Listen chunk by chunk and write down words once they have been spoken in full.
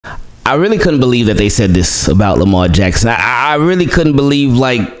I really couldn't believe that they said this about Lamar Jackson. I really couldn't believe,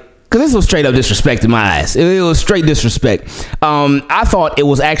 like, because this was straight up disrespect in my eyes. It was straight disrespect. I thought it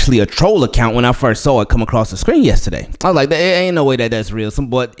was actually a troll account when I first saw it come across the screen yesterday. I was like, there ain't no way that that's real,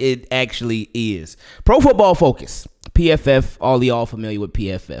 but it actually is. Pro Football Focus, PFF, all y'all familiar with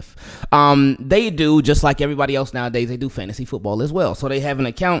PFF. They do, just like everybody else nowadays, they do fantasy football as well. So they have an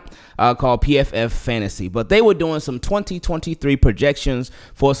account called PFF Fantasy. But they were doing some 2023 projections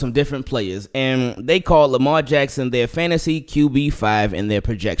for some different players. And they called Lamar Jackson their fantasy QB5 in their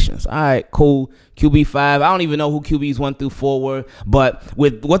projections. All right, cool. QB5. I don't even know who QBs 1 through 4 were. But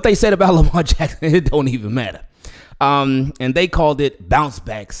with what they said about Lamar Jackson, it don't even matter. And they called it bounce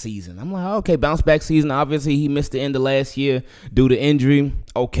back season. I'm like, okay, bounce back season. Obviously, he missed the end of last year due to injury.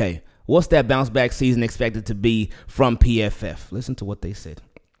 Okay, what's that bounce back season expected to be from PFF? Listen to what they said.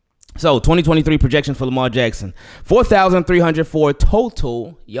 So, 2023 projection for Lamar Jackson, 4,304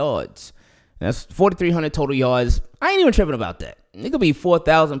 total yards. That's 4,300 total yards. I ain't even tripping about that. It could be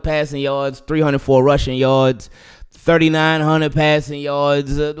 4,000 passing yards, 304 rushing yards, 3,900 passing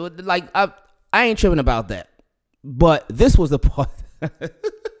yards. I ain't tripping about that. But this was the part. This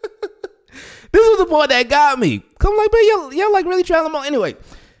was the part that got me. Come like, man, y'all like really trying them out. Anyway,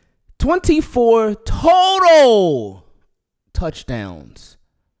 24 total touchdowns.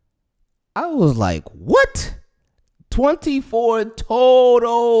 I was like, what? 24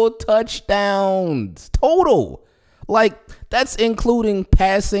 total touchdowns. Total. Like, that's including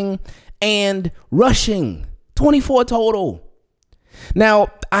passing and rushing. 24 total. Now,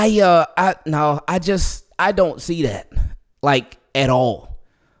 I don't see that, like, at all.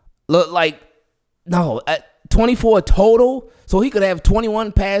 Look, like, no, 24 total. So he could have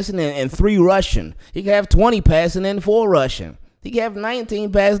 21 passing and 3 rushing. He could have 20 passing and 4 rushing. He could have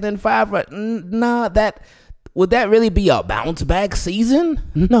 19 passing and 5 rushing. Nah, would that really be a bounce back season?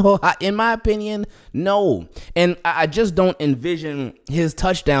 No, in my opinion, no. And I just don't envision his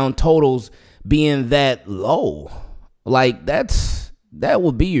touchdown totals being that low. Like, that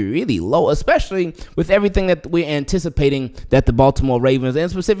would be really low, especially with everything that we're anticipating that the Baltimore Ravens and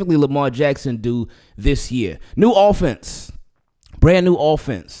specifically Lamar Jackson do this year. New offense, brand new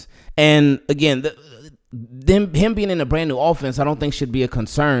offense. And again, him being in a brand new offense, I don't think should be a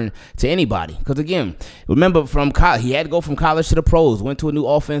concern to anybody. Because again, remember from college, he had to go from college to the pros, went to a new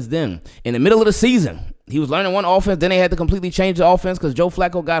offense then. In the middle of the season, he was learning one offense, then they had to completely change the offense because Joe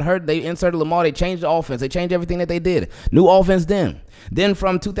Flacco got hurt. They inserted Lamar, they changed the offense. They changed everything that they did. New offense then. Then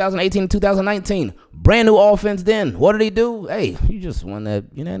from 2018 to 2019, brand new offense then. What did he do? Hey, you just won that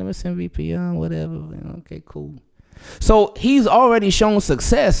unanimous MVP, whatever. Okay, cool. So he's already shown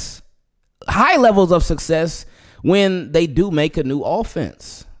success, high levels of success, when they do make a new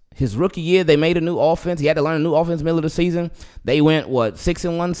offense. His rookie year, they made a new offense. He had to learn a new offense middle of the season. They went,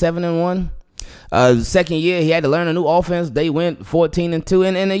 6-1, 7-1? Second year, he had to learn a new offense. They went 14-2,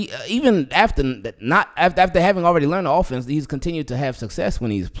 and even after having already learned the offense, he's continued to have success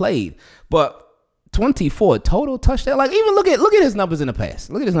when he's played. But 24 total touchdown, like, even look at his numbers in the past.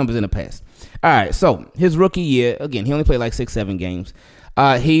 Look at his numbers in the past. All right, so his rookie year, again, he only played like 6-7 games.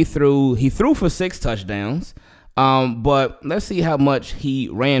 He threw for 6 touchdowns. But let's see how much he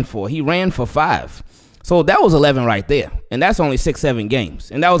ran for. He ran for 5. So that was 11 right there. And that's only 6-7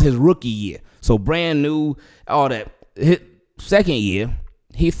 games. And that was his rookie year. So brand new, all that. His second year,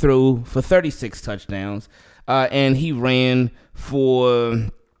 he threw for 36 touchdowns. And he ran for,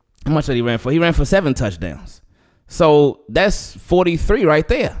 how much did he ran for? He ran for 7 touchdowns. So that's 43 right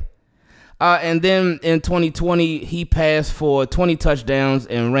there. And then in 2020, he passed for 20 touchdowns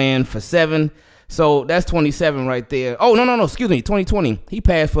and ran for 7. So that's 27 right there. Oh, no, excuse me. 2020, he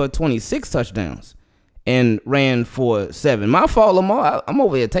passed for 26 touchdowns and ran for 7. My fault, Lamar. I'm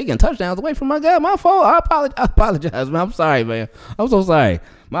over here taking touchdowns away from my guy. My fault. I apologize, man. I'm sorry, man. I'm so sorry.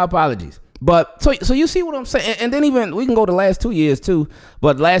 My apologies. But so you see what I'm saying? And then even we can go to the last 2 years too.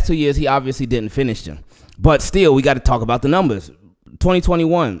 But the last 2 years, he obviously didn't finish them. But still, we got to talk about the numbers.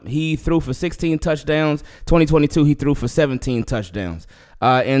 2021, he threw for 16 touchdowns. 2022, he threw for 17 touchdowns.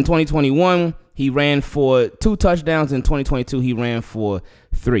 In 2021, he ran for 2 touchdowns. In 2022, he ran for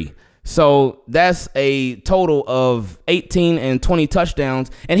 3. So that's a total of 18 and 20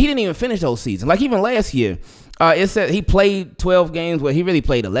 touchdowns. And he didn't even finish those seasons. Like even last year, it said he played 12 games. Well, he really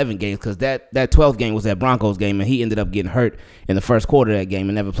played 11 games because that 12th game was that Broncos game, and he ended up getting hurt in the first quarter of that game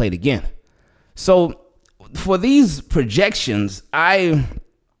and never played again. So for these projections,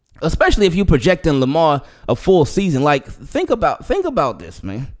 especially if you project in Lamar a full season, like think about this,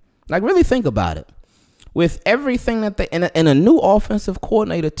 man. Like really think about it. With everything that and a new offensive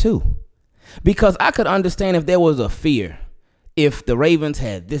coordinator too, because I could understand if there was a fear if the Ravens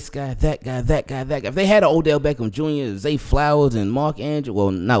had this guy, that guy, that guy, that guy, if they had Odell Beckham Jr., Zay Flowers, and Mark Andrews,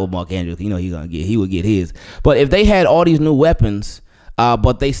 well, not with Mark Andrews, he would get his. But if they had all these new weapons,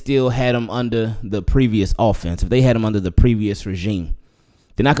 but they still had them under the previous offense, if they had them under the previous regime,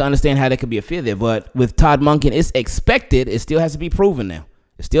 then I can understand how there could be a fear there. But with Todd Monken, it's expected. It still has to be proven now.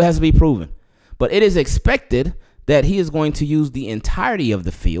 It still has to be proven. But it is expected that he is going to use the entirety of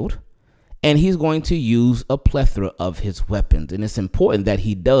the field, and he's going to use a plethora of his weapons. And it's important that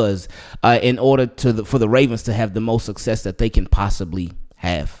he does in order for the Ravens to have the most success that they can possibly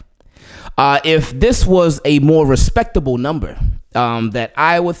have. If this was a more respectable number that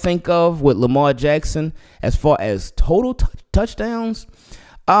I would think of with Lamar Jackson as far as total touchdowns,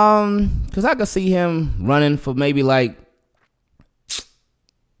 because I could see him running for maybe 5,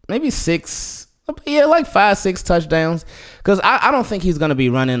 6 touchdowns. Because I don't think he's going to be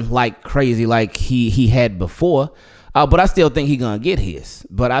running like crazy like he had before. But I still think he's going to get his.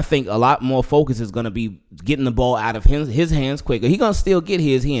 But I think a lot more focus is going to be getting the ball out of his hands quicker. He's going to still get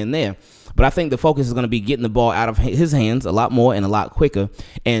his here and there. But I think the focus is going to be getting the ball out of his hands a lot more and a lot quicker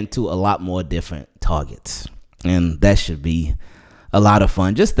and to a lot more different targets. And that should be a lot of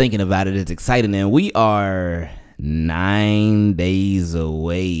fun. Just thinking about it is exciting. And we are 9 days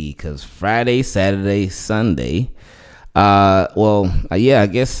away because Friday, Saturday, Sunday. I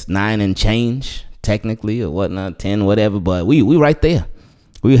guess 9 and change technically or whatnot, 10, whatever. But we right there.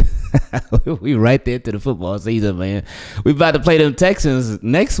 We right there to the football season, man. We about to play them Texans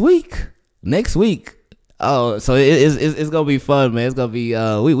next week. Oh, so it's gonna be fun, man. It's gonna be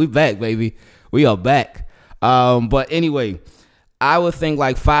we back, baby. We are back. But anyway, I would think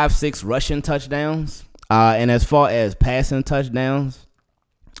 5, 6 rushing touchdowns. And as far as passing touchdowns,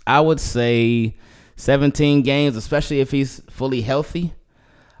 I would say 17 games, especially if he's fully healthy.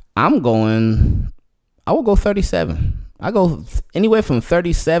 I would go 37. I go anywhere from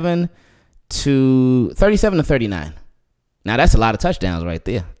 37 to 39. Now that's a lot of touchdowns right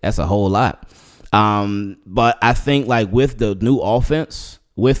there. That's a whole lot. But I think with the new offense,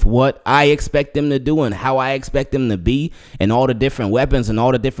 with what I expect them to do and how I expect them to be and all the different weapons and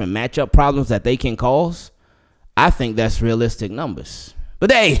all the different matchup problems that they can cause, I think that's realistic numbers.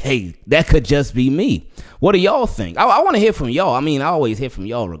 But hey, that could just be me. What do y'all think? I want to hear from y'all. I mean, I always hear from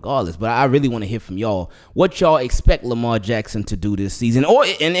y'all regardless, but I really want to hear from y'all what y'all expect Lamar Jackson to do this season.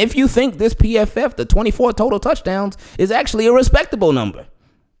 And if you think this PFF, the 24 total touchdowns, is actually a respectable number.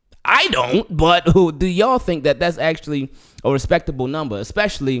 I don't, but do y'all think that that's actually a respectable number,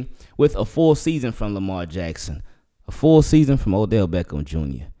 especially with a full season from Lamar Jackson, a full season from Odell Beckham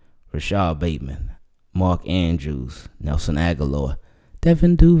Jr., Rashad Bateman, Mark Andrews, Nelson Aguilar,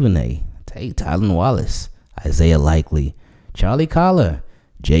 Devin Duvernay, Tylan Wallace, Isaiah Likely, Charlie Collar,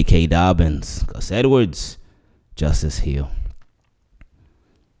 J.K. Dobbins, Gus Edwards, Justice Hill.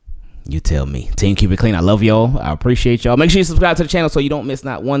 You tell me. Team, keep it clean. I love y'all. I appreciate y'all. Make sure you subscribe to the channel so you don't miss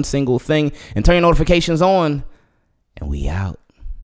not one single thing. And turn your notifications on. And we out.